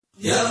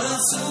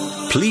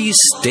Please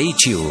stay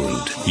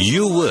tuned.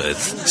 You're with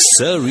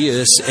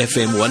Sirius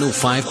FM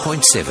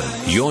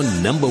 105.7, your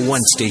number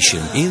one station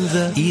in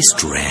the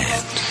East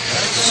Rand.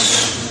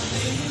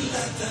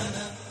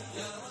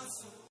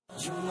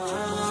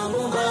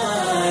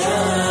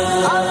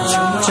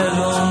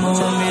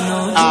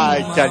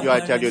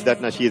 I tell you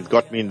that Nasheed's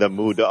got me in the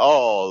mood.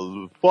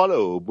 Oh,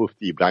 follow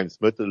Mufti Ebrahim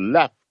Smith.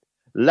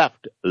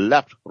 Left,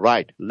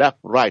 right.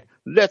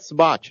 Let's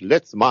march to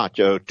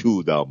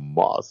the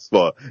mosque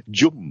for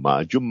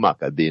Jumma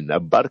ka din,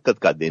 Barakat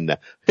ka din.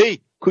 Hey,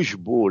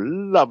 Kushbu,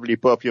 lovely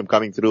perfume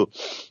coming through.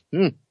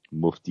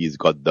 Mufti's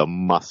got the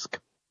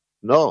musk.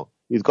 No,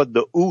 he's got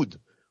the oud.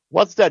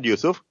 What's that,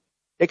 Yusuf?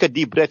 Take a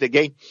deep breath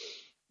again.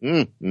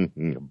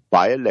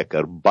 Baie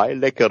lekker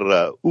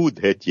oud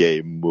het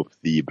jy,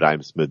 Mufti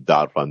Ebrahim Smith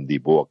daar van die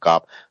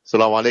Boerkaap.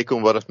 Assalamu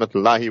alaikum wa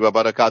rahmatullahi wa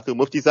barakatuh.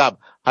 Mufti Saab,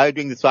 how are you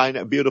doing this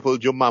fine, beautiful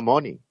Jummah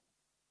morning?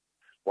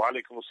 Wa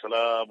alaikum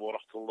assalam wa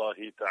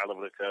rahmatullahi ta'ala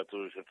wa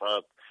barakatuh,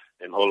 Shafat,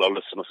 and all our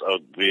listeners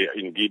out there.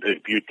 Indeed, a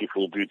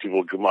beautiful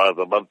Jummah,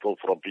 the month of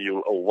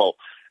Rabiul Awwal,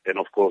 and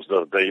of course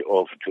the day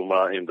of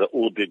Jummah, and the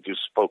oud that you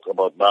spoke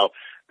about now,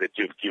 that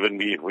you've given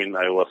me when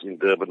I was in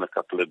Durban a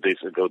couple of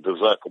days ago.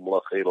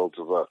 Jazakumullah khair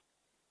al-jazak.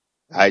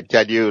 I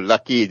tell you,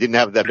 lucky you didn't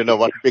have that,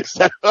 what to fix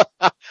that.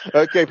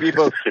 Okay,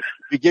 people,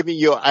 we're giving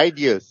you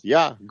ideas.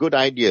 Yeah, good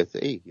ideas.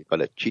 Hey, you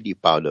got a chili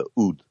powder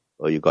oud,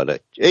 or you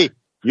got hey,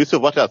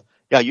 Yusuf, what else?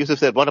 Yeah, Yusuf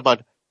said, what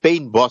about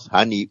Pain Boss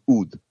Honey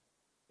oud?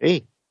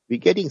 Hey, we're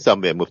getting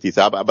somewhere, Mufti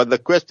Saab. But the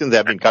questions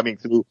have been coming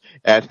through,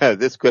 and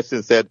this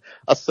question said,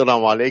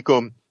 Assalamu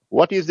alaikum.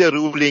 What is the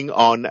ruling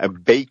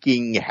on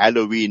baking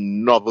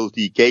Halloween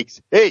novelty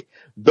cakes? Hey,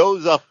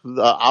 those of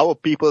our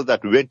people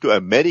that went to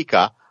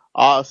America,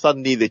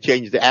 suddenly they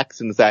changed the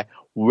accent and say,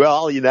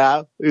 well,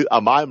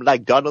 I'm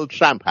like Donald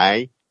Trump,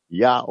 hey?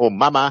 Yeah, or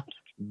Mama,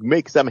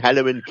 make some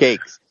Halloween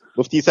cakes.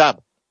 Mufti Saab,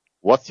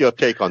 what's your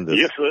take on this?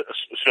 Yes,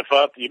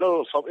 Shafat,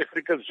 South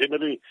Africans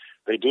generally,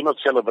 they do not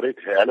celebrate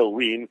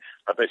Halloween,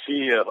 but I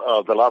see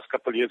the last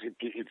couple of years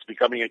it's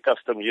becoming a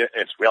custom here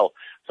as well.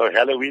 So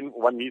Halloween,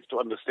 one needs to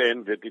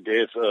understand that it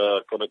has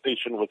a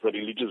connotation with the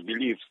religious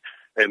beliefs,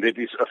 and it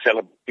is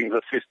celebrating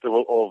the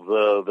festival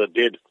of the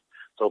dead.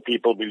 So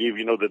people believe,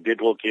 the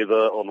dead will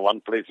gather on one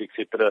place,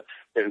 etc.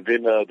 And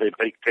then they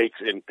bake cakes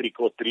and trick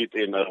or treat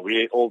and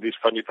wear all these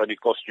funny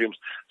costumes.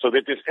 So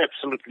that is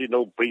absolutely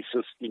no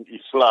basis in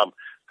Islam.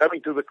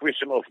 Coming to the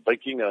question of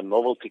baking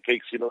novelty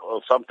cakes,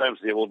 sometimes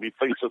there will be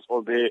faces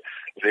on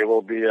there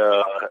will be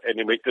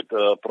animated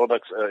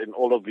products in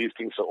all of these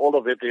things. So all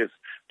of that is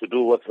to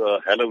do with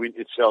Halloween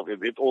itself,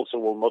 and it also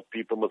will not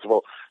be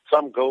permissible.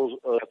 Some go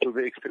to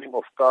the extreme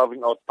of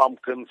carving out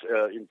pumpkins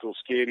into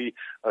scary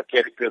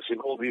characters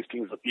and all these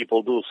things that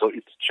people do. So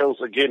it shows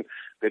again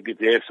that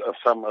it has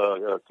some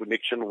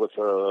connection with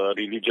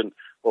religion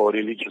or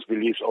religious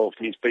beliefs of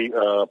these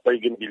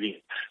pagan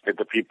beliefs that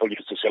the people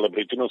used to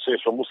celebrate.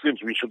 Says for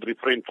Muslims, we should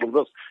refrain from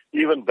this.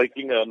 Even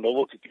baking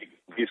novelty,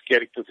 these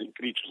characters and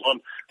creatures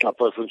on, a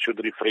person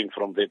should refrain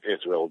from that as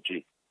well,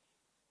 G.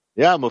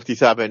 Yeah, Mufti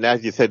Saab, and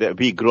as you said,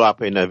 we grew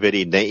up in a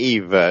very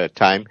naive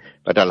time,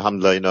 but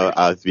alhamdulillah,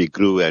 as we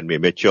grew and we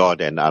matured,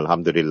 and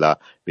alhamdulillah,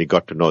 we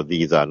got to know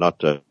these are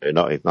not,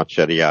 it's not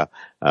Sharia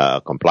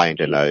compliant,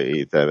 and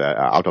it's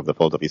out of the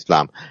fold of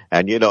Islam.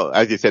 And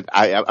as you said,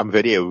 I'm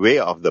very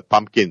aware of the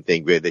pumpkin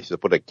thing where they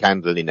should put a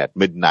candle in at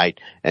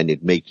midnight, and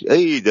it makes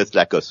just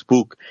like a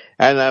spook.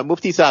 And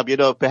Mufti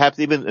Saab, perhaps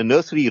even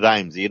nursery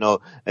rhymes,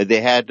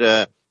 they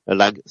had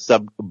like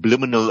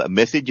subliminal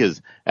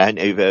messages, and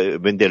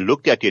when they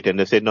looked at it and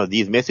they said, no,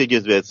 these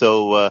messages were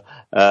so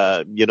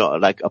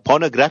like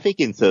pornographic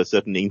in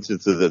certain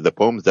instances of the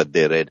poems that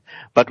they read.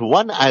 But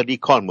one I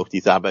recall, Mufti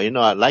Sahib,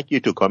 I'd like you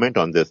to comment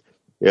on this.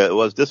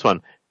 Was this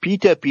one: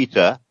 Peter,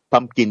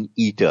 pumpkin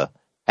eater,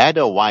 had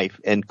a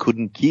wife and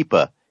couldn't keep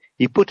her.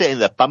 He put her in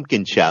the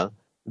pumpkin shell.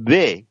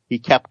 There he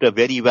kept her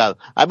very well.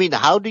 I mean,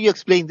 how do you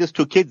explain this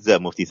to kids,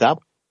 Mufti Sahib?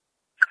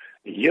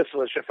 Yes,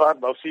 Shafat,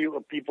 now see,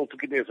 people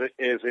took it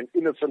as an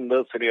innocent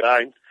nursery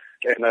rhyme.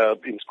 And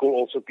in school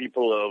also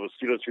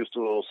students used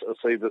to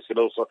say this,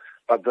 so,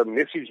 but the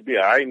message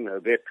behind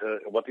that,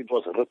 what it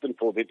was written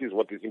for, that is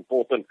what is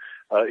important.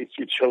 It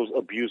shows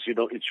abuse,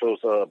 it shows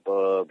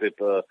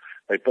that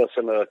a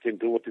person can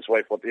do with his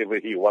wife whatever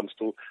he wants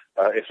to,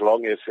 as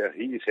long as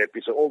he is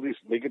happy. So all these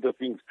negative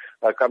things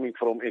are coming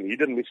from, and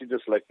hidden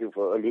messages like you've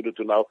alluded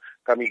to now,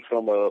 coming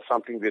from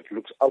something that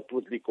looks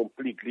outwardly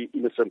completely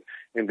innocent.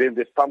 And then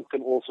the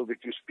pumpkin also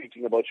that you're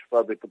speaking about,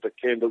 Shafat, they put a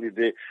candle in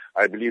there.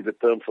 I believe the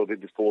term for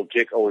that is called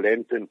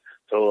Jack-o'-lantern.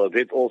 So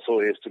that also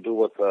has to do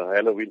with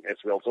Halloween as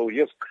well. So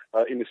yes,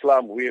 in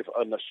Islam we have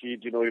a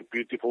nasheed, a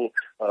beautiful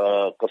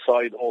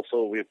qasaid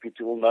also. We have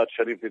beautiful Naat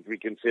Sharif that we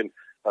can send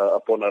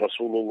upon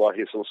Rasulullah.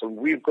 So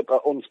we've got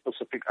our own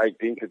specific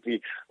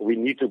identity. We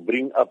need to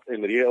bring up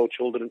and rear our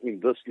children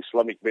in this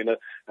Islamic manner,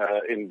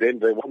 and then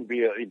they won't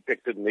be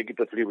impacted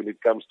negatively when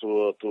it comes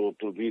to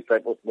these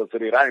type of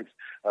nursery rhymes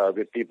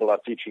that people are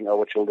teaching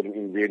our children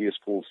in various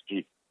schools.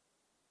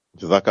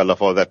 Jazakallah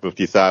for that,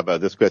 Mufti Saab.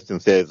 This question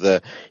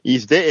says,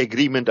 is there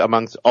agreement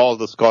amongst all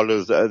the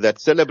scholars that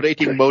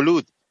celebrating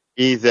Moulood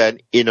is an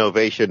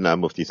innovation,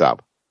 Mufti Saab?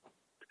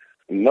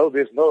 No,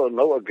 there's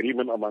no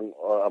agreement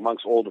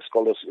amongst all the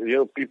scholars. You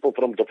know, people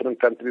from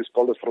different countries,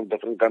 scholars from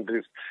different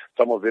countries,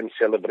 some of them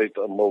celebrate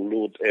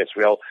Moulood as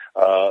well.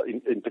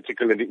 In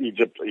particularly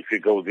Egypt, if you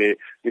go there.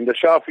 In the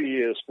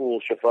Shafi school,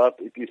 Shafat,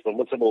 it is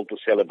permissible to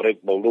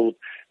celebrate Moulood,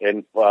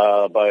 and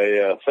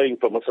by saying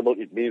permissible,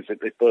 it means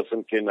that a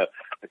person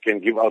can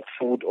give out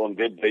food on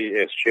that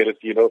day as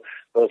charity. You know,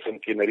 person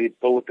can read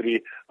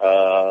poetry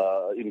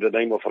in the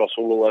name of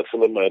Rasulullah,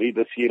 read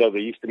the seerah,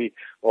 the history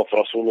of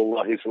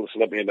Rasulullah,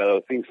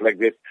 and things like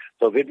that.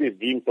 So that is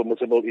deemed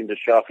permissible in the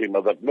Shafi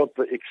madhab, not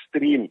the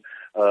extreme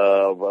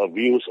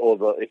views or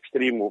the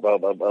extreme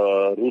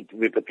route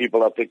that the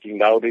people are taking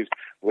nowadays,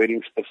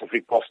 wearing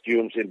specific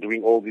costumes and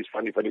doing all these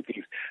funny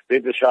things.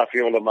 That the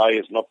Shafi ulama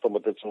is not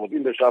permitted. So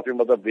within the Shafi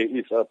madhab there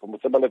is a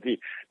permissibility,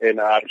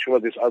 and I'm sure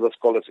there's other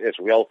scholars as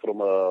well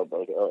from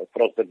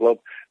across the globe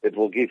that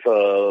will give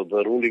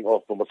the ruling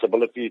of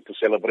permissibility to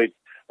celebrate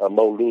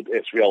Moulood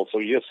as well. So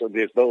yes,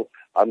 there's no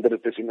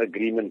 100%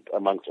 agreement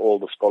amongst all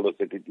the scholars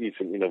that it is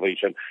an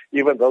innovation.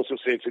 Even those who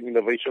say it's an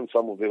innovation,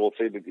 some of them will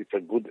say that it's a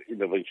good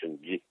innovation.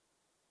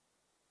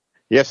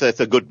 Yes, it's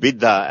a good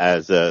bid'ah,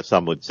 as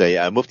some would say.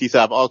 Mufti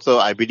Saab, also,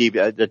 I believe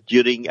that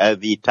during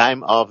the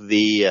time of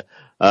the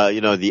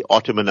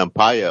Ottoman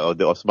Empire or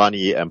the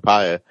Osmani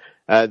Empire,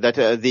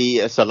 that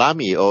the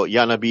Salami or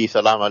Ya Nabi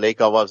Salam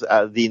Alayka was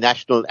the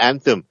national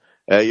anthem.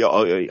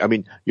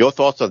 Your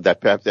thoughts on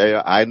that? Perhaps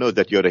I know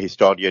that you're a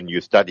historian,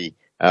 you study.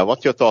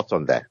 What's your thoughts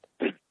on that?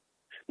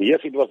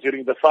 Yes, it was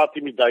during the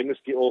Fatimid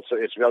dynasty also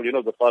as well. You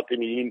know, the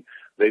Fatimiyin,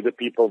 they're the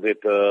people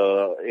that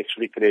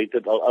actually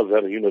created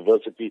Al-Azhar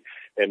University,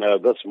 and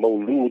this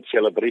Moulood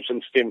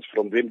celebration stems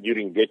from them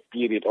during that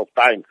period of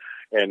time.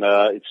 And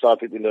it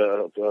started in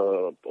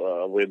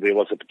where there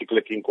was a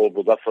particular king called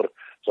Muzaffar.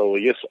 So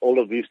yes, all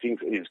of these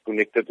things is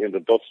connected, and the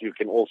dots you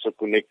can also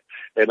connect.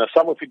 And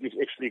some of it is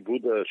actually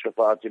good,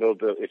 Shafat, you know,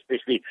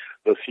 especially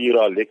the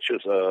Sirah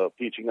lectures,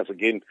 teaching us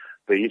again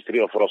the history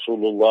of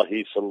Rasulullah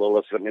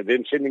sallallahu alaihi wasallam, and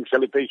then sending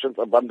salutations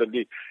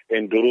abundantly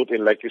and durud,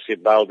 and like you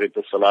said now that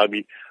the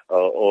Salami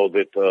or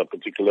that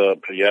particular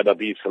Ya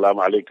Nabi Salam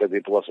Alayka,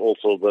 that was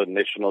also the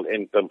national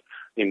anthem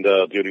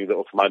during the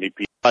Uthmani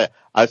period.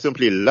 I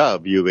simply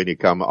love you when you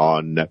come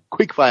on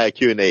Quickfire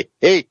Q&A.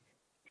 Hey,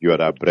 you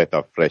are a breath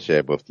of fresh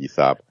air, Mufti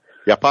Saab.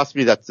 Yeah, pass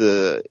me that.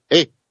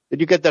 Hey, did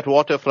you get that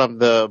water from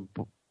the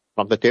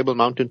Table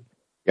Mountain?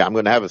 Yeah, I'm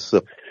going to have a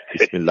sip.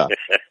 Bismillah.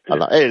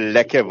 Allah. Hey,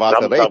 lekker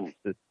water.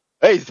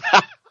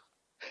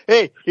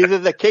 Hey, this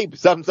is the Cape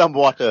Zamzam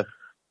water.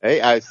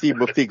 Hey, I see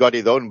Mufti got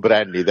his own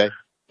brand. Is that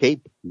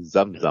Cape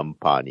Zamzam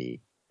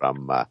Pani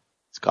from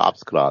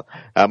Scarps Class.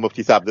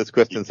 Mufti Saab, this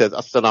question says,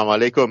 Assalamu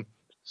alaikum.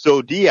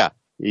 Saudiya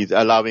is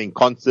allowing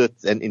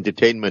concerts and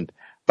entertainment,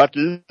 but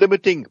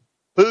limiting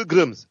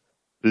pilgrims.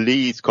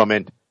 Please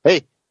comment.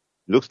 Hey,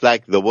 looks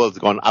like the world's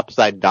gone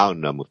upside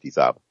down, Mufti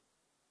Saab.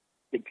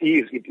 It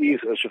is,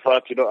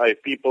 Shafat. You know, I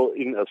have people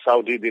in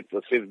Saudi that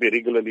send me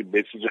regularly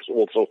messages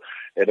also,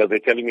 and they're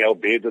telling me how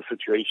bad the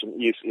situation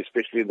is,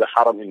 especially in the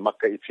Haram in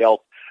Makkah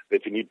itself,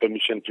 that you need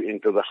permission to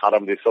enter the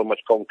Haram. There's so much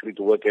concrete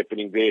work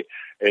happening there,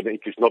 and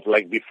it is not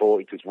like before.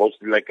 It is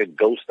mostly like a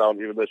ghost town.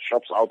 Even the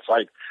shops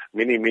outside,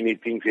 many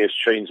things has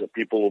changed.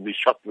 People will be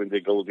shocked when they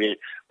go there.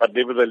 But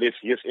nevertheless,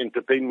 yes,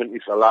 entertainment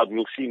is allowed.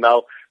 We'll see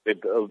now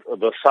that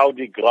the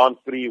Saudi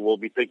Grand Prix will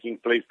be taking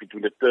place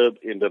between the 3rd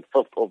and the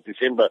 5th of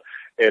December.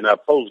 And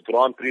post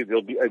Grand Prix,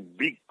 there'll be a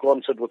big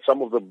concert with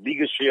some of the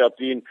biggest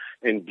shayateen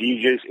and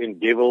DJs and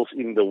devils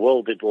in the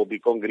world that will be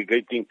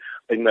congregating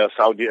in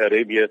Saudi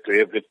Arabia to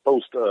have the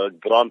post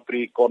Grand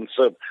Prix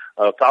concert.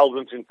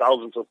 Thousands and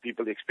thousands of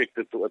people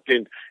expected to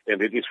attend,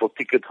 and it is for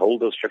ticket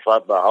holders,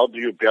 Shafat. Now, how do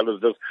you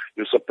balance this?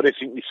 You're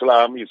suppressing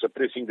Islam, you're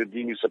suppressing the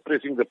deen, you're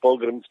suppressing the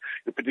pilgrims,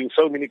 you're putting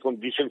so many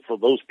conditions for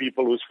those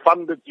people who's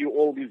funded you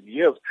all these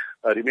years.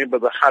 Remember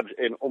the Hajj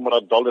and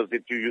Umrah dollars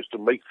that you used to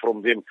make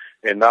from them,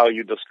 and now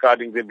you're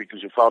discarding them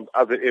because you found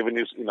other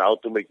avenues in how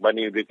to make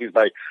money. That is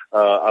by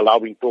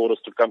allowing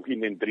tourists to come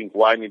in and drink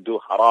wine and do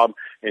haram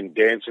and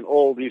dance and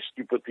all these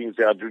stupid things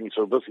they are doing.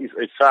 So this is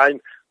a sign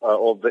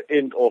of the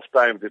end of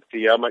time, that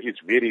Qiyamah is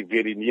very,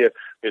 very near,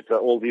 that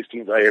all these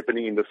things are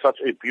happening in such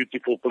a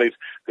beautiful place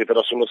that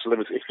Rasulullah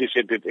has actually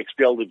said that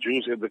expel the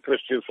Jews and the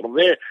Christians from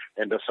there,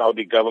 and the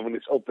Saudi government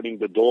is opening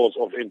the doors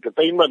of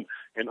entertainment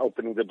and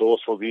opening the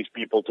doors for these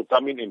people to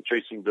come in and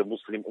chasing the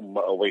Muslim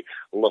Ummah away.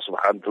 Allah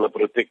subhanahu wa ta'ala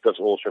protect us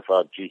all,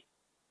 Shafat ji.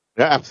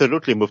 Yeah,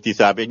 absolutely, Mufti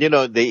Saab. And you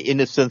know, the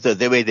innocence,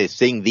 the way they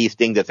sing these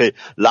things, they say,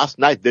 last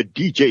night the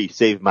DJ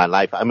saved my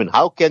life. I mean,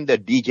 how can the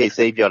DJ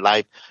save your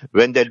life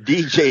when the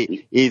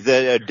DJ is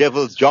a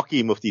devil's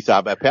jockey, Mufti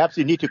Saab? Perhaps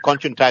you need to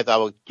conscientize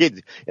our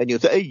kids and you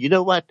say, hey, you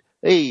know what?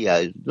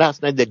 hey,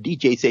 last night the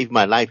DJ saved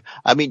my life.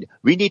 I mean,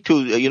 we need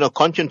to,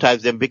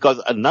 conscientize them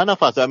because none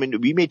of us, I mean,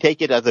 we may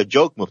take it as a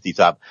joke, Mufti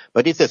Saab,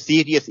 but it's a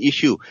serious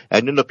issue.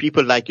 And,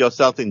 people like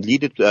yourself in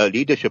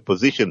leadership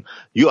position,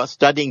 you are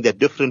studying the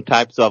different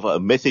types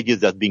of messages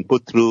that's being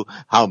put through,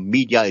 how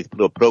media is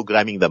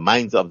programming the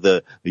minds of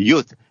the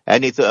youth.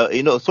 And it's,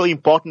 so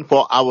important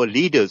for our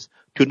leaders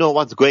to know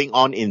what's going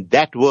on in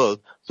that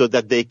world so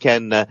that they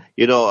can,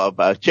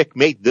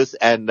 checkmate this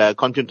and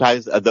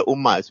conscientize the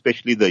ummah,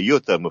 especially the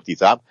youth, Mufti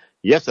Saab.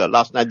 Yes, sir,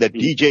 last night the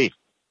DJ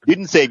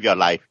didn't save your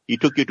life. He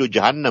took you to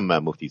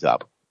Jahannam, Mufti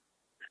Saab.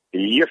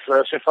 Yes,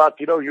 Shafat,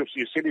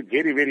 you said it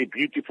very, very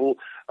beautiful.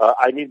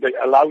 I mean,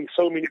 they're allowing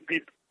so many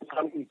people to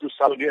come into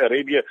Saudi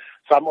Arabia.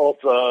 Some of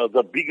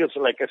the biggest,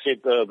 like I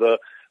said,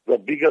 the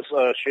biggest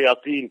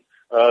shayateen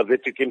that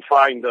you can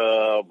find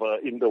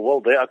in the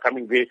world, they are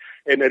coming there.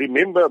 And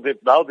remember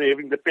that now they're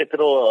having the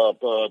petrol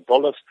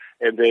dollars,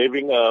 and they're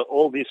having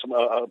all these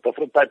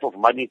different type of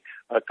money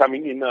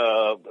coming in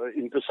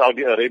into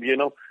Saudi Arabia,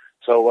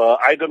 So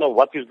I don't know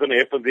what is going to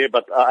happen there,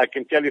 but I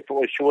can tell you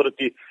for a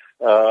surety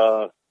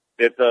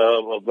that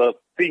the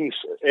things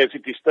as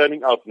it is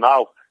turning out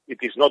now, it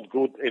is not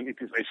good, and it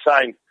is a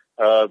sign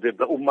that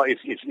the ummah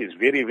is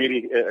very,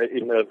 very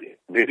in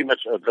very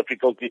much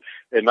difficulty.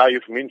 And now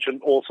you've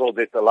mentioned also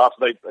that last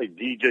night a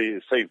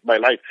DJ saved my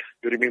life.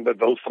 You remember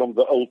those from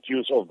the old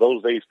tunes of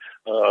those days,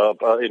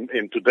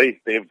 and today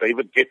they have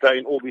David Guetta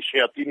and all these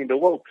shayateen in the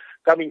world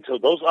coming. So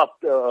those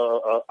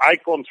are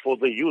icons for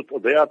the youth.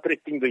 They are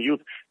attracting the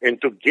youth,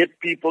 and to get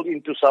people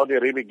into Saudi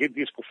Arabia, get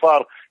these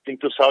kuffar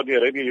into Saudi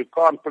Arabia, you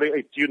can't play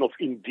a tune of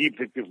In Deep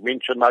that you've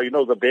mentioned. Now,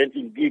 the band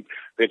In Deep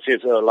that says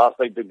last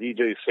night the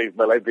DJ saved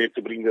my life. They have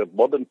to bring the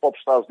modern pop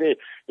stars there,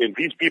 and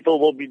these people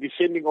will be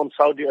descending on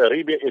Saudi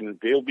Arabia, and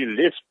there'll be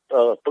less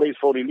place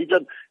for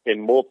religion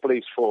and more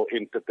place for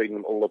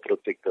entertainment. Allah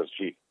protect us,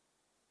 G.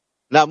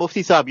 Now,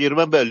 Mufti Saab, you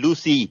remember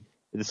Lucy,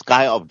 the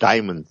Sky of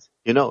Diamonds?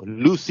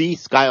 Lucy,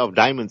 Sky of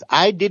Diamonds.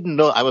 I didn't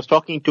know. I was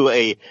talking to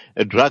a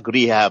drug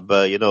rehab,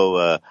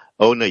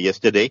 owner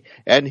yesterday,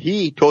 and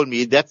he told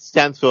me that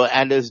stands for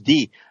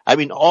LSD. I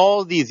mean,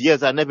 all these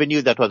years, I never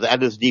knew that was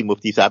LSD,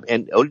 Mufti Saab,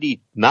 and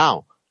only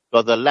now,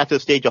 for the latter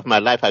stage of my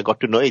life, I got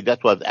to know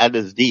that was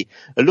LSD.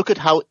 Look at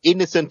how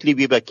innocently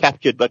we were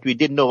captured, but we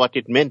didn't know what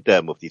it meant,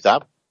 Mufti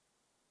Saab.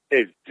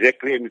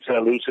 Exactly, and it's a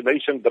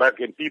hallucination drug,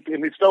 and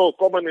it's so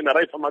common in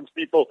rife amongst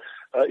people.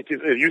 It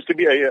used to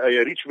be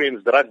a rich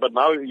man's drug, but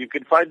now you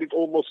can find it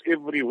almost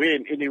everywhere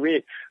and anywhere.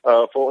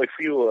 For a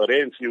few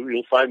rands,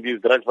 you'll find these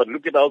drugs. But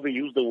look at how they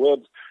use the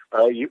words.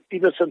 You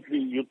think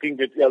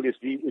that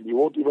LSD, and you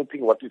won't even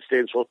think what it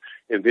stands for.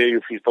 And there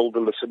you've told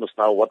the listeners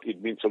now what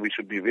it means. So we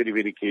should be very,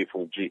 very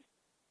careful, G.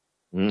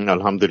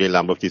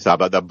 Alhamdulillah, Mufti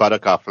Saab, the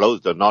barakah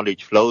flows, the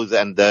knowledge flows,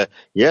 and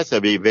yes,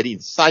 I'll be very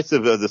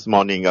incisive this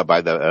morning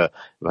by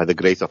the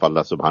grace of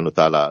Allah subhanahu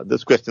wa ta'ala.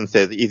 This question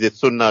says, is it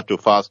sunnah to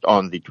fast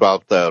on the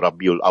 12th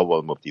Rabiul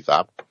Awwal, Mufti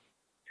Saab?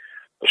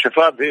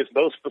 Shafat, there's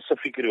no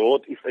specific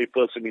reward if a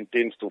person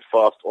intends to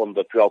fast on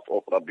the 12th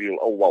of Rabiul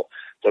Awwal.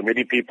 So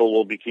many people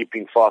will be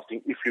keeping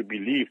fasting. If you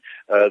believe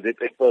that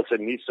a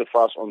person needs to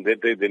fast on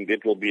that day, then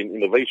that will be an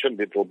innovation,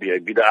 that will be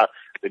a bid'ah,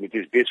 then it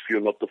is best for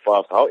you not to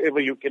fast. However,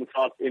 you can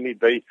fast any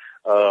day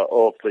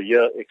of the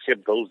year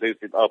except those days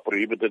that are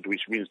prohibited,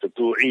 which means the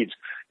 2 Eids.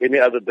 Any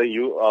other day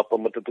you are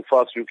permitted to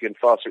fast, you can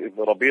fast. If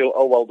Rabiul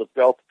Awwal, the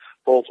 12th,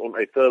 falls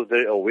on a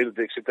Thursday or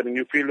Wednesday, etc., and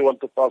you feel you want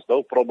to fast,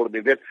 no problem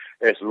with that,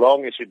 as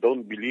long as you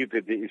don't believe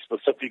that there is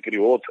specific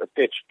rewards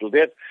attached to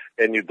that,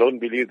 and you don't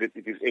believe that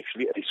it is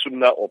actually a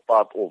sunnah or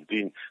part of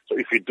deen. So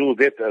if you do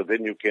that,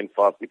 then you can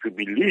fast. If you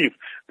believe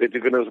that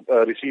you're going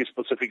to receive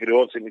specific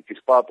rewards and it is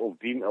part of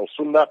deen or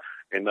sunnah,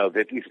 and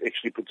that is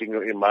actually putting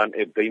your iman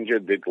at danger,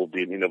 that will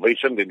be an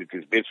innovation, then it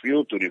is best for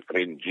you to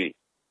refrain, G.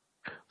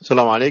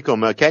 Assalamu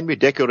alaikum. Can we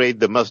decorate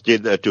the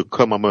masjid to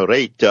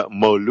commemorate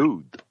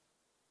Moulood?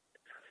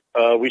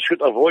 We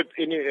should avoid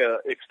any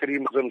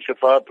extremism,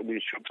 Shafat.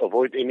 We should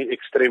avoid any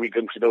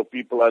extravagance.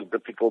 People have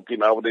difficulty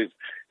nowadays,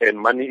 and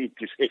money, it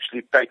is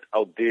actually tight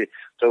out there.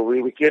 So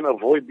we can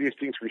avoid these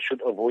things. We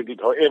should avoid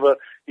it. However,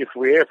 if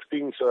we have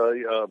things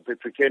that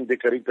we can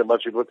decorate the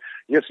masjid with,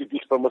 yes, it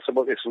is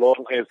permissible as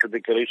long as the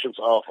decorations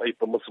are of a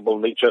permissible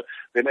nature.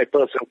 Then a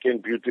person can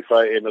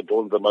beautify and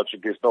adorn the masjid.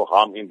 There's no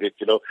harm in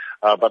that,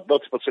 but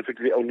not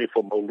specifically only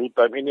for Moulood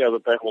time. Any other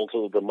time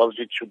also, the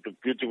masjid should be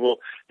beautiful.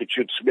 It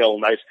should smell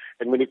nice.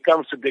 And when it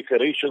comes to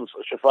decorations,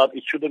 Shafat,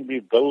 it shouldn't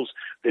be those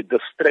that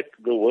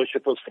distract the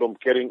worshippers from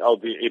carrying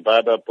out their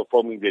ibadah,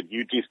 performing their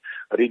duties,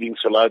 reading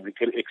salah,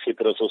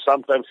 etc. So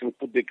sometimes you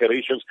put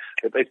decorations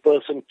that a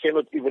person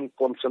cannot even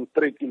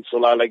concentrate in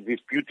salah, like these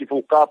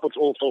beautiful carpets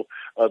also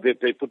that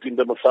they put in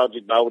the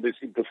masajid nowadays.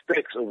 It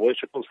distracts the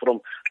worshippers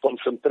from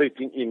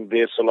concentrating in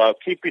their salah.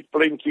 Keep it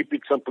plain, keep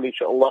it simple,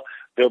 inshallah.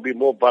 There'll be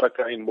more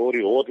barakah and more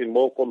reward and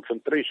more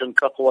concentration,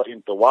 taqwa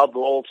and tawadu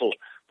also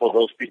for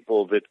those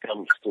people that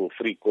comes to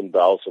frequent the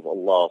house of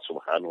Allah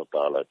subhanahu wa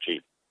ta'ala.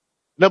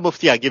 No,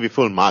 Mufti, I give you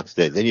full marks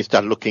there. Then you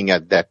start looking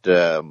at that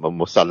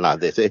musalla.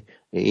 They say,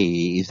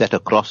 hey, is that a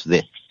cross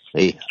there?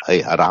 Hey,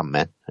 haram,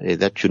 man. Hey,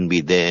 that shouldn't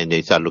be there. And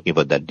you start looking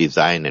for that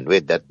design and where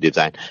that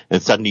design.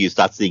 And suddenly you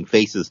start seeing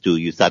faces too.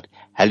 You start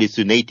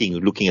hallucinating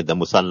looking at the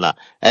musalla.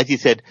 As you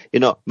said,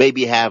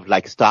 maybe have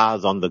like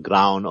stars on the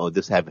ground or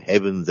just have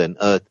heavens and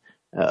earth.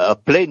 A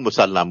plain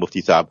musalla,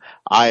 Mufti Saab.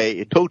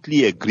 I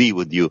totally agree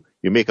with you.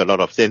 You make a lot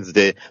of sense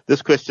there.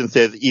 This question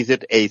says, is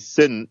it a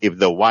sin if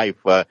the wife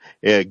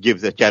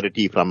gives a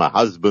charity from her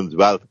husband's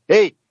wealth?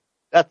 Hey,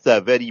 that's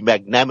a very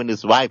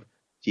magnanimous wife.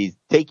 She's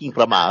taking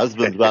from her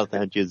husband's wealth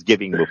and she's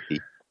giving, Mufti.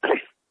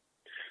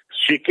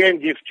 She can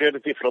give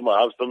charity from her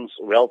husband's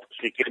wealth.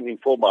 She can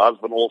inform her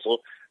husband also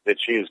that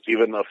she is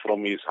given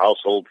from his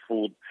household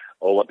food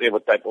or whatever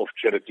type of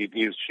charity it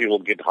is. She will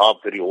get half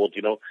the reward,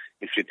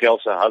 If she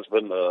tells her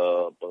husband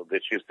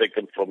that she's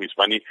taken from his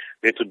money,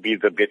 that would be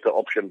the better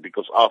option,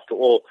 because after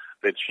all,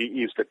 that she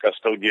is the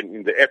custodian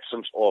in the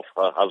absence of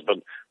her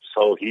husband.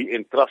 So he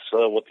entrusts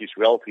her with his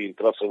wealth, he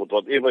entrusts her with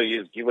whatever he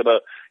has given her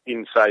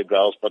inside the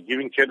house. But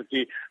giving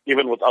charity,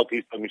 even without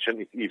his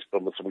permission, it is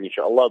permissible.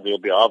 Inshallah, there will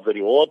be half the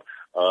reward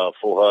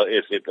for her,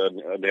 as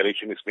a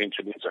narration is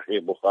mentioned in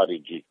Sahih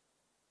Bukhari. Ji.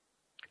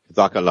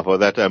 Jazakallah for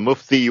that.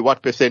 Mufti,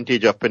 what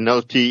percentage of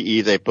penalty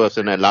is a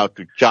person allowed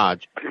to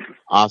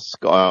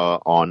ask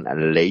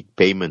on late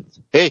payments?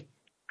 Hey,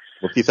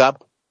 Mufti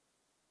Saab?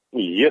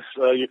 Yes,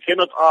 you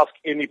cannot ask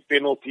any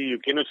penalty. You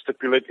cannot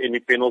stipulate any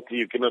penalty.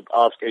 You cannot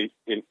ask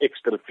an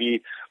extra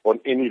fee on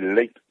any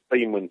late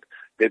payment.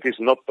 That is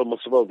not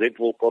permissible. That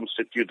will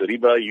constitute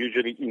riba,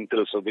 usually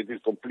interest. So that is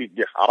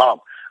completely haram.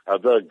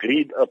 The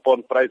agreed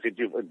upon price that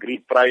you've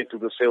agreed prior to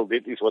the sale,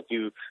 that is what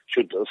you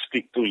should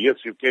stick to. Yes,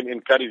 you can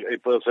encourage a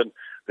person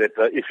that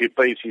if he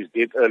pays his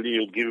debt early,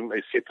 you'll give him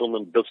a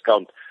settlement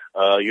discount.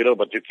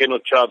 But you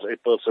cannot charge a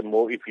person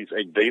more if he's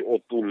a day or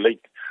two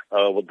late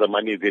with the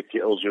money that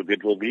he owes you.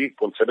 That will be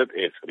considered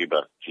as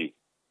riba. Gee.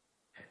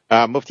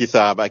 Mufti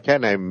Saab,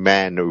 can a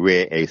man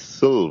wear a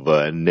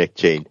silver neck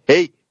chain?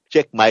 Hey,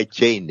 check my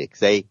chain, Nick.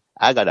 Say,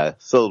 I got a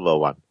silver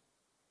one.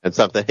 And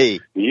something, hey,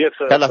 yes,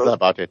 tell us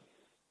about it.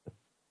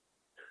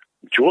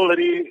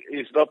 Jewelry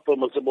is not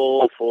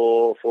permissible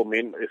for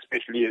men,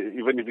 especially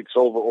even if it's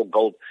silver or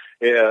gold,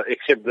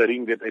 except the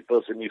ring that a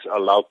person is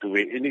allowed to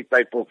wear. Any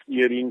type of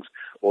earrings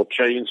or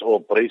chains or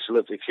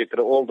bracelets,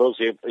 etc., all those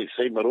have a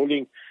same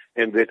ruling,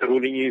 and that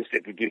ruling is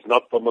that it is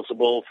not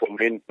permissible for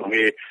men to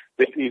wear.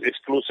 That is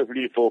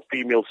exclusively for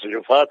females.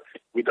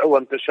 We don't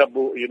want the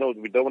shabu, we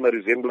don't want a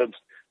resemblance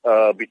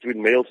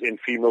between males and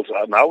females.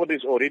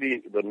 Nowadays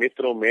already the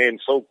metro man,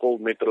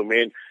 so-called metro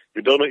man,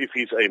 you don't know if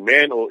he's a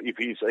man or if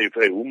he's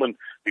a woman,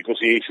 because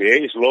his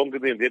hair is longer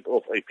than that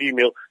of a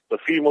female. The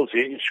female's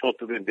hair is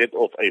shorter than that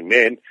of a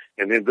man.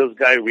 And then this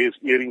guy wears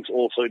earrings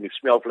also, and he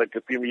smells like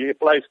a female. He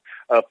applies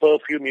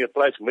perfume, he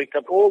applies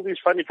makeup, all these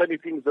funny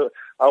things that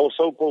our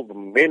so-called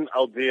men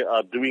out there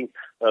are doing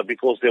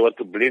because they want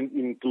to blend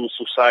into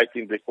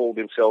society, and they call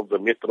themselves the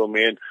metro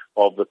man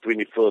of the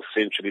 21st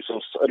century.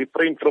 So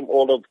refrain from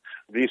all of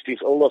these things.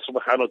 Allah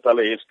subhanahu wa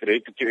ta'ala has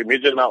created you.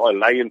 Imagine now a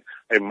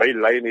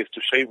male lion has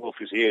to shave off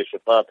his hair,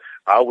 Shafat.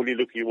 How will he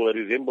look? He will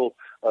resemble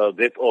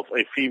that of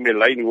a female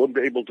lion. You won't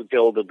be able to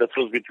tell the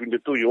difference between the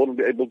two. You won't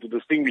be able to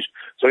distinguish.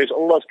 So as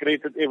Allah has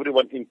created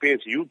everyone in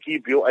pairs, you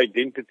keep your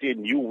identity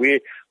and you wear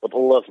what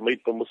Allah has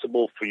made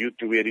permissible for you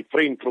to wear.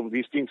 Refrain from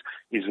these things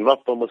is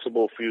not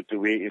permissible for you to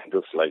wear in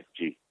this life,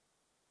 G.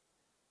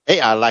 Hey,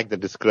 I like the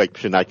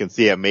description. I can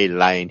see a male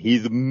lion.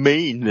 He's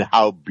mane.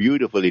 How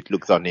beautiful it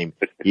looks on him.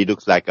 He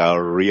looks like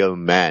a real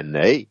man,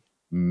 eh?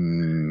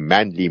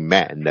 Manly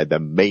man, the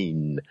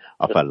mane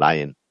of a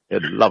lion. A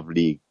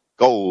lovely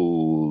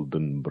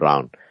golden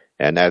brown.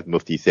 And as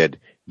Mufti said,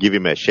 give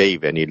him a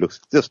shave and he looks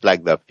just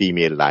like the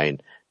female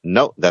lion.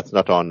 No, that's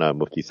not on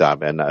Mufti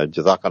Saab. And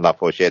Jazakallah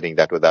for sharing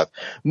that with us.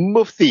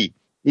 Mufti,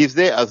 is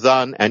there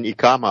azan and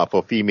ikama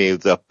for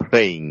females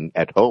praying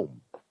at home?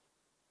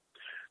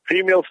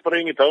 Females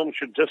praying at home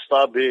should just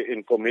start there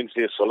and commence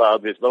their salah.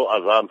 There's no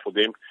azan for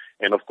them.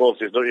 And of course,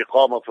 there's no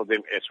iqama for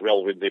them as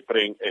well when they're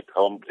praying at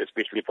home,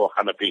 especially for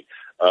Hanafi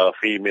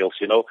females,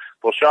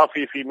 For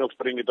Shafi females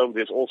praying at home,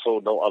 there's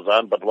also no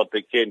azan, but what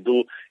they can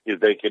do is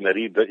they can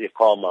read the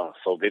iqama.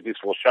 So that is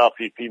for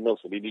Shafi females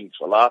reading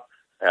salah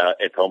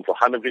at home. For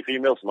Hanafi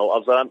females, no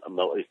azan and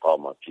no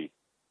iqama.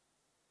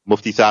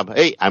 Mufti Saab,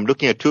 hey, I'm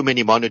looking at too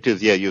many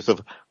monitors here,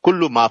 Yusuf.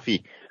 Kullu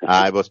Mafi.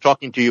 I was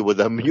talking to you with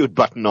a mute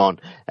button on.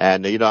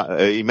 And,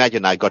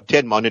 imagine I got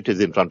 10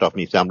 monitors in front of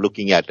me. So I'm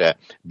looking at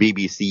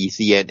BBC,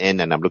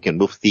 CNN, and I'm looking at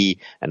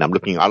Mufti, and I'm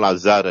looking at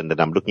Al-Azhar, and then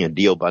I'm looking at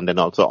Deoband, and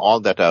also all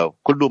that.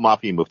 Kullu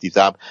Mafi, Mufti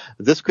Saab.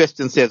 This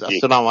question says,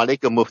 Assalamu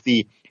alaikum,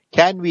 Mufti.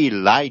 Can we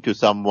lie to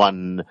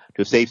someone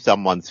to save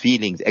someone's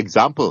feelings?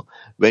 Example,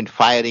 when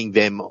firing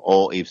them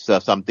or if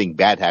something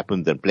bad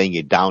happens and playing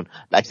it down,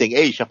 like saying,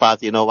 hey,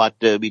 Shafat, you know what,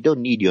 we don't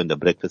need you in the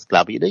Breakfast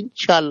Club.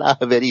 Inshallah,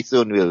 very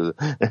soon we'll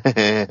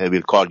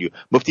call you.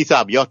 Mufti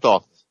Saab, your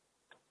thoughts?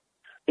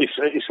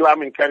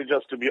 Islam encourages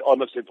us to be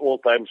honest at all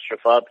times,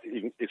 Shafat.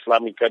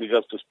 Islam encourages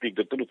us to speak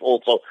the truth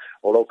also,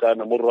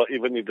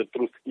 even if the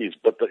truth is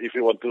bitter. If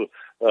you want to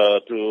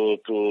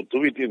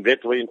do it in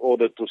that way in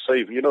order to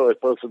save, a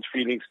person's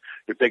feelings,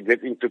 you take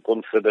that into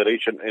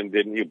consideration and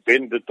then you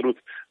bend the truth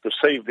to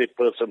save that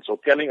person. So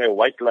telling a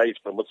white lie is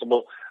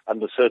permissible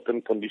under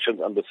certain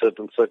conditions, under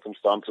certain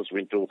circumstances,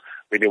 when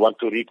you want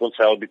to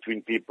reconcile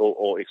between people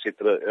or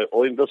etc.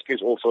 Or in this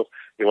case also,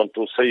 you want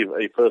to save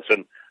a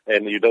person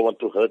and you don't want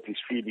to hurt his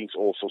feelings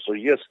also. So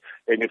yes,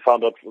 and you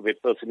found out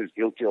that person is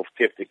guilty of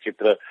theft,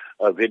 etc.,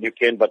 then you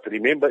can. But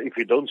remember, if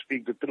you don't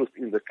speak the truth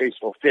in the case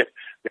of theft,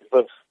 the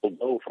person will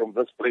go from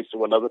this place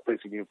to another place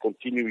and you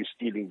continue his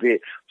stealing there.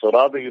 So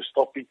rather you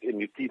stop it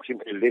and you teach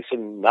him a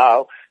lesson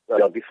now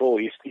before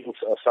he steals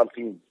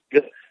something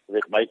good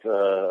that might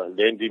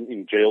land him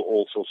in jail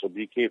also. So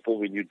be careful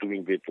when you're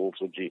doing that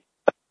also, G.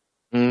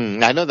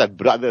 I know that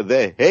brother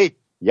there. Hey,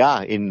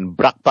 yeah, in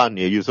Brakpan,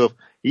 Yusuf,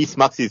 he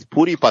smokes his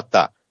puri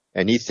patta.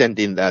 And he sent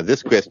in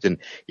this question.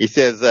 He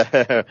says,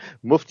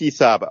 Mufti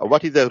Saab,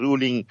 what is the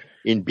ruling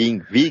in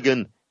being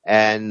vegan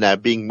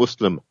and being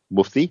Muslim?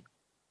 Mufti?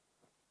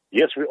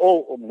 Yes, we're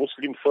all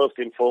Muslim first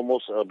and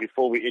foremost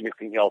before we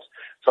anything else.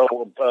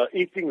 So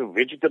eating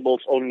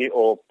vegetables only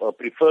or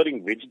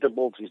preferring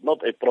vegetables is not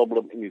a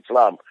problem in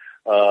Islam.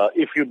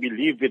 If you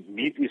believe that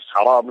meat is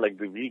haram like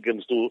the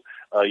vegans do,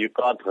 you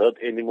can't hurt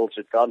animals,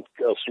 you can't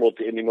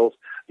slaughter animals,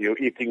 you're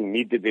eating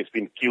meat that has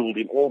been killed,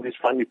 in all these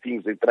funny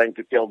things they're trying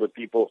to tell the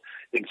people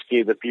and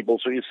scare the people.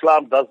 So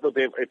Islam does not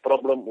have a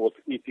problem with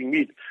eating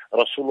meat.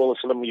 Rasulullah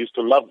used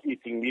to love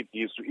eating meat.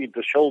 He used to eat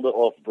the shoulder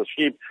of the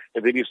sheep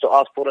and then he used to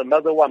ask for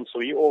another one. So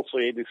he also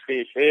had his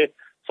fair share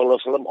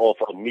of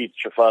meat,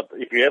 Shafat.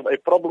 If you have a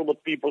problem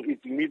with people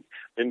eating meat,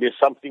 then there's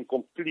something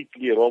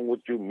completely wrong with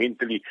you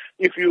mentally.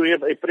 If you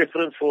have a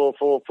preference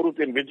for fruit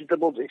and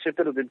vegetables,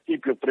 etc., then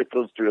keep your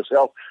preference to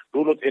yourself.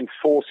 Do not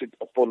enforce it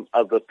upon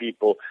other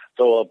people.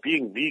 So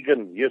being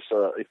vegan, yes,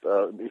 if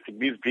it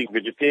means being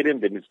vegetarian,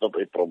 then it's not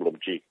a problem,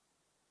 G.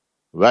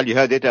 Well, you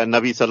heard it.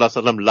 Nabi Sallallahu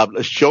Alaihi Wasallam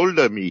loved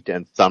shoulder meat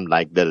and some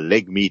like the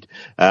leg meat.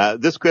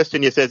 This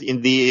question, he says,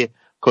 in the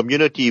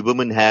community,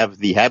 women have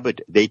the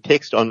habit, they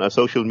text on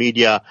social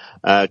media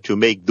to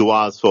make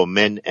du'as for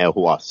men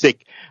who are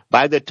sick.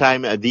 By the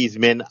time these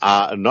men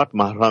are not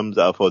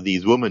mahrams for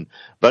these women,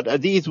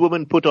 but these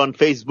women put on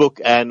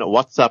Facebook and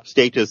WhatsApp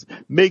status,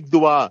 make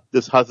dua,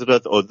 this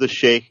Hazrat or this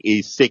Sheikh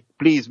is sick,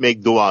 please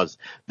make du'as.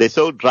 They're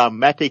so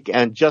dramatic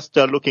and just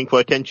looking for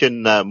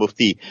attention,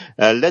 Mufti.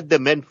 Let the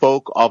men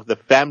folk of the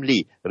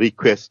family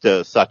request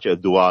such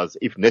du'as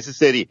if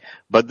necessary,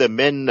 but the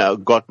men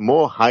got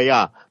more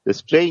haya. The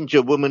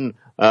stranger women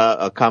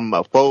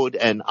come forward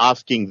and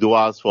asking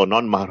du'as for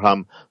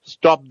non-mahram.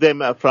 Stop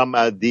them from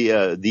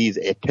these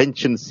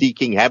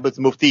attention-seeking habits,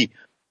 Mufti.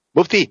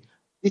 Mufti,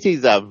 this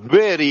is a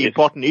very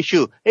important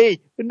issue.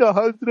 Hey, the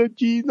Hazrat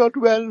Ji is not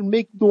well,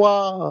 make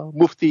dua,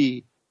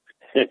 Mufti.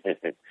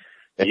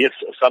 Yes,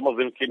 some of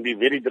them can be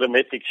very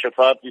dramatic,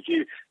 Shafat. You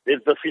see,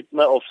 there's the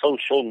fitna of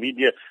social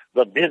media.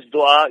 The best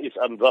dua is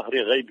an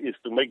dhahri ghaib, is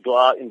to make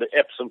dua in the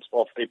absence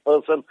of a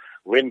person,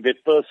 when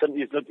that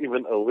person is not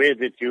even aware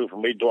that you've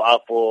made dua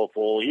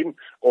for him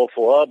or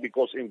for her,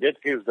 because in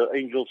that case the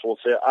angels will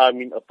say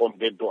Amin upon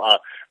that dua.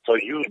 So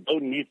you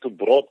don't need to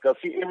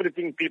broadcast. See,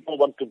 everything people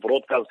want to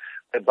broadcast.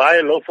 They buy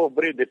a loaf of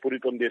bread, they put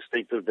it on their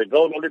status. They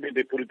go on holiday,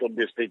 they put it on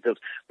their status.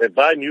 They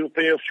buy a new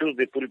pair of shoes,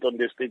 they put it on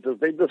their status.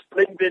 They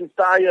display the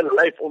entire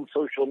life on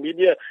social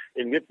media,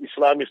 and yet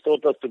Islam has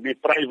taught us to be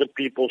private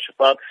people,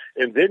 Shafat.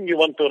 And then you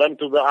want to run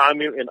to the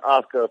Amir and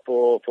ask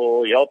for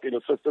help and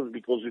assistance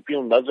because you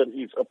feel nazar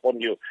is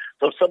upon you.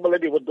 So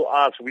similarly with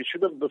du'as, we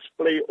shouldn't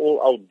display all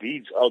our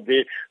deeds out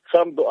there.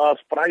 Some du'as,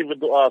 private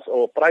du'as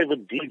or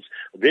private deeds,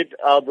 that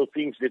are the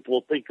things that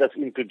will take us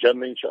into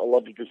Jannah,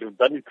 inshallah, because we've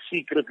done it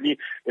secretly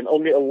and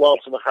only Allah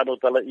subhanahu wa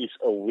ta'ala is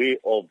aware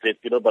of that,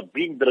 but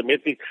being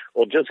dramatic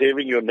or just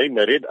having your name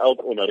read out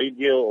on a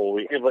radio or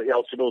wherever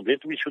else, that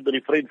we should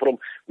refrain from.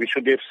 We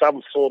should have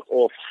some sort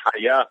of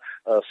haya,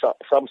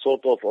 some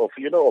sort of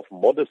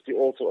modesty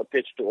also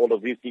attached to all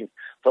of these things.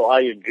 So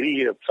I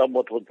agree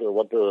somewhat with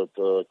what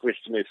the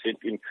question is sent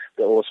in.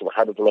 The Allah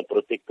subhanahu wa ta'ala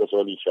protect us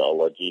all,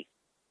 inshallah, Ji.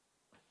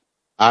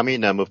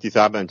 Ameen, Mufti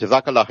Saab, and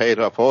Jazakallah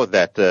khair for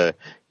that.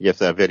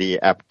 Yes, a very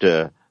apt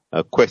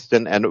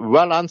question and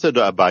well answered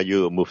by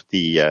you,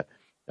 Mufti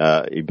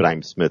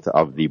Ebrahim Smith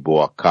of the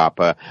Boa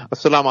Kapa.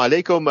 Assalamu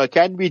alaikum.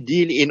 Can we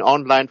deal in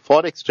online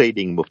forex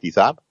trading, Mufti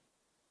Saab?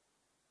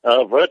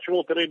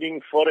 Virtual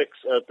trading, forex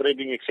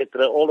trading,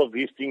 etc. All of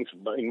these things,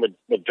 in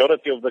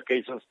majority of the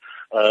cases,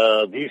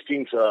 these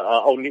things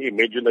are only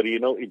imaginary.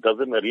 It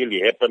doesn't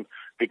really happen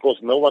because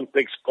no one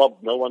takes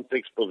no one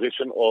takes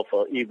possession of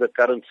either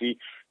currency.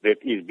 that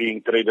is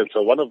being traded.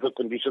 So one of the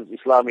conditions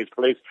Islam is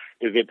placed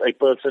is that a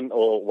person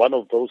or one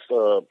of those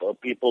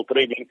people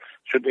trading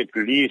should at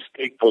least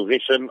take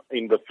possession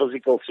in the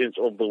physical sense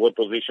of the word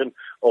possession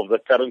of the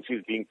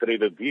currencies being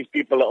traded. These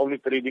people are only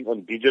trading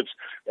on digits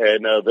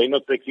and they're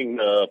not taking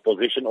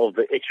possession of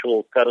the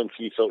actual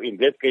currency. So in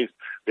that case,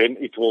 then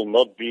it will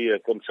not be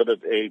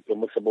considered a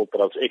permissible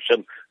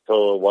transaction.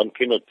 So one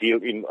cannot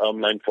deal in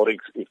online forex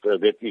if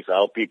that is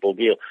how people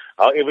deal.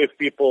 However, if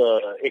people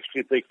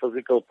actually take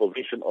physical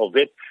possession of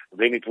it,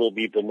 then it will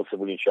be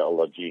permissible,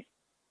 inshallah.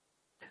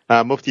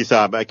 Mufti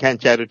Sahab, can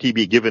charity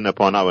be given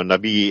upon our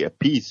Nabi?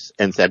 Peace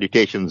and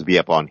salutations be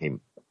upon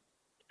him.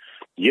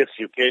 Yes,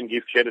 you can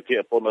give charity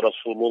upon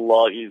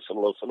Rasulullah sallallahu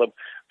alaihi wasallam.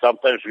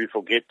 Sometimes we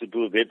forget to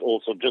do that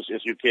also, just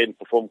as you can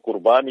perform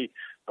qurbani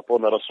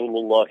upon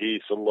Rasulullah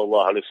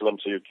sallallahu alaihi wasallam.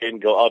 So you can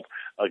go out,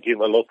 give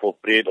a loaf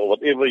of bread or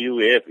whatever you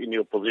have in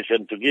your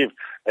position to give,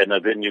 and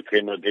then you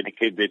can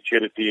dedicate that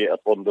charity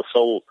upon the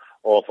soul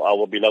of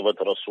our beloved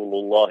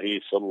Rasulullah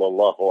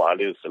sallallahu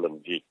alaihi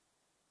wasallam.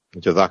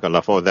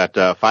 Jazakallah for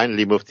that.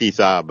 Finally, Mufti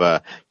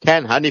Sahab,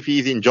 can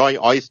Hanifis enjoy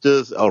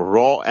oysters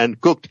raw and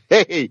cooked?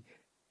 Hey,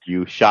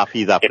 you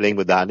Shafis are playing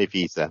with the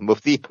Hanifis,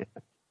 Mufti.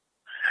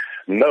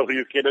 No,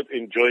 you cannot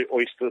enjoy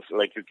oysters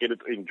like you cannot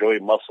enjoy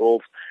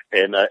mussels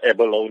and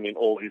abalone and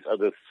all these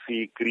other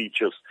sea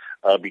creatures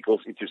because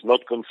it is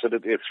not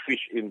considered as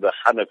fish in the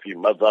Hanafi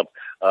madhab.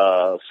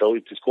 So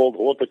it is called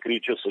water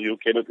creatures, so you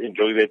cannot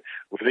enjoy that.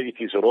 Whether it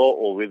is raw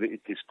or whether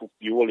it is cooked,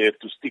 you will have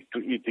to stick to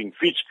eating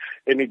fish.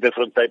 Any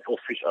different type of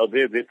fish out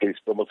there that is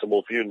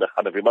permissible for you in the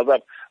Hanafi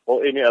madhab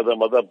or any other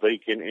madhab, they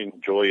can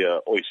enjoy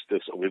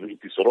oysters, whether it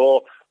is raw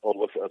or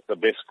with a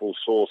Tabasco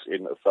sauce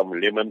and some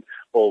lemon,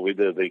 or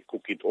whether they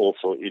cook it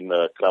also in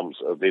crumbs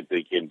that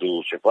they can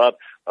do shafat,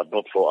 but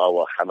not for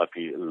our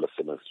Hanafi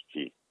listeners.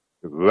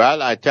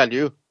 Well, I tell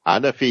you,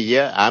 Hanafi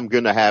here, I'm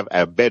going to have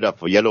a bed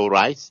of yellow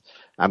rice.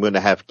 I'm going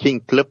to have king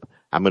clip.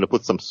 I'm going to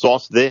put some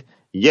sauce there.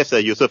 Yes, sir,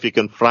 Yusuf, you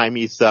can fry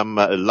me some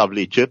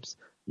lovely chips.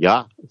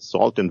 Yeah,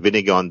 salt and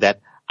vinegar on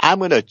that. I'm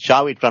going to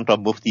chow in front of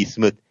Mufti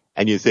Smith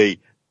and you say,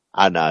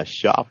 Ana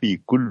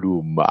Shafi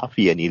Kullu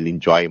Mafi, and he'll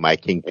enjoy my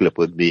king clip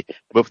with me.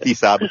 Mufti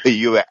Sahab,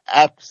 you were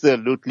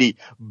absolutely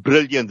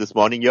brilliant this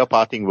morning. Your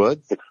parting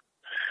words?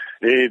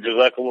 Hey,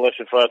 Jazakumullah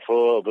Shafat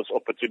for this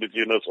opportunity.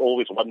 You know, it's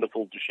always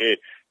wonderful to share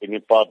and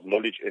impart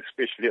knowledge,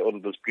 especially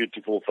on this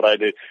beautiful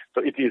Friday.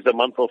 So it is the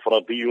month of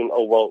Rabiul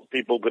Awwal.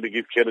 People going to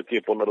give charity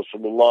upon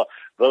Rasulullah.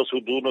 Those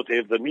who do not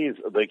have the means,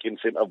 they can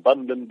send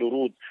abundant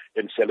durood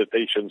and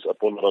salutations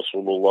upon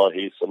Rasulullah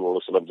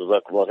sallallahu alaihi wasallam.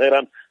 Jazakumullah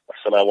khairan.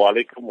 Assalamu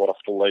alaikum wa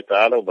rahmatullahi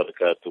ta'ala wa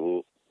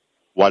barakatuhu.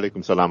 Wa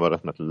alaikum salam wa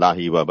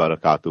rahmatullahi wa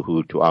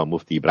barakatuhu to our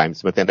Mufti Ebrahim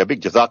Smith. And a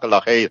big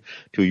Jazakallah khair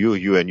to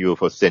you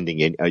for sending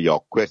in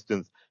your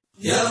questions.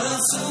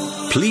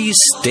 Please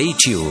stay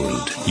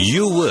tuned.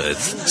 You're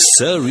with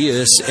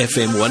Sirius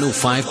FM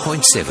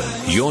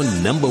 105.7, your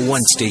number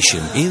one station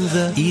in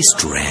the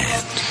East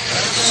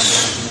Rand.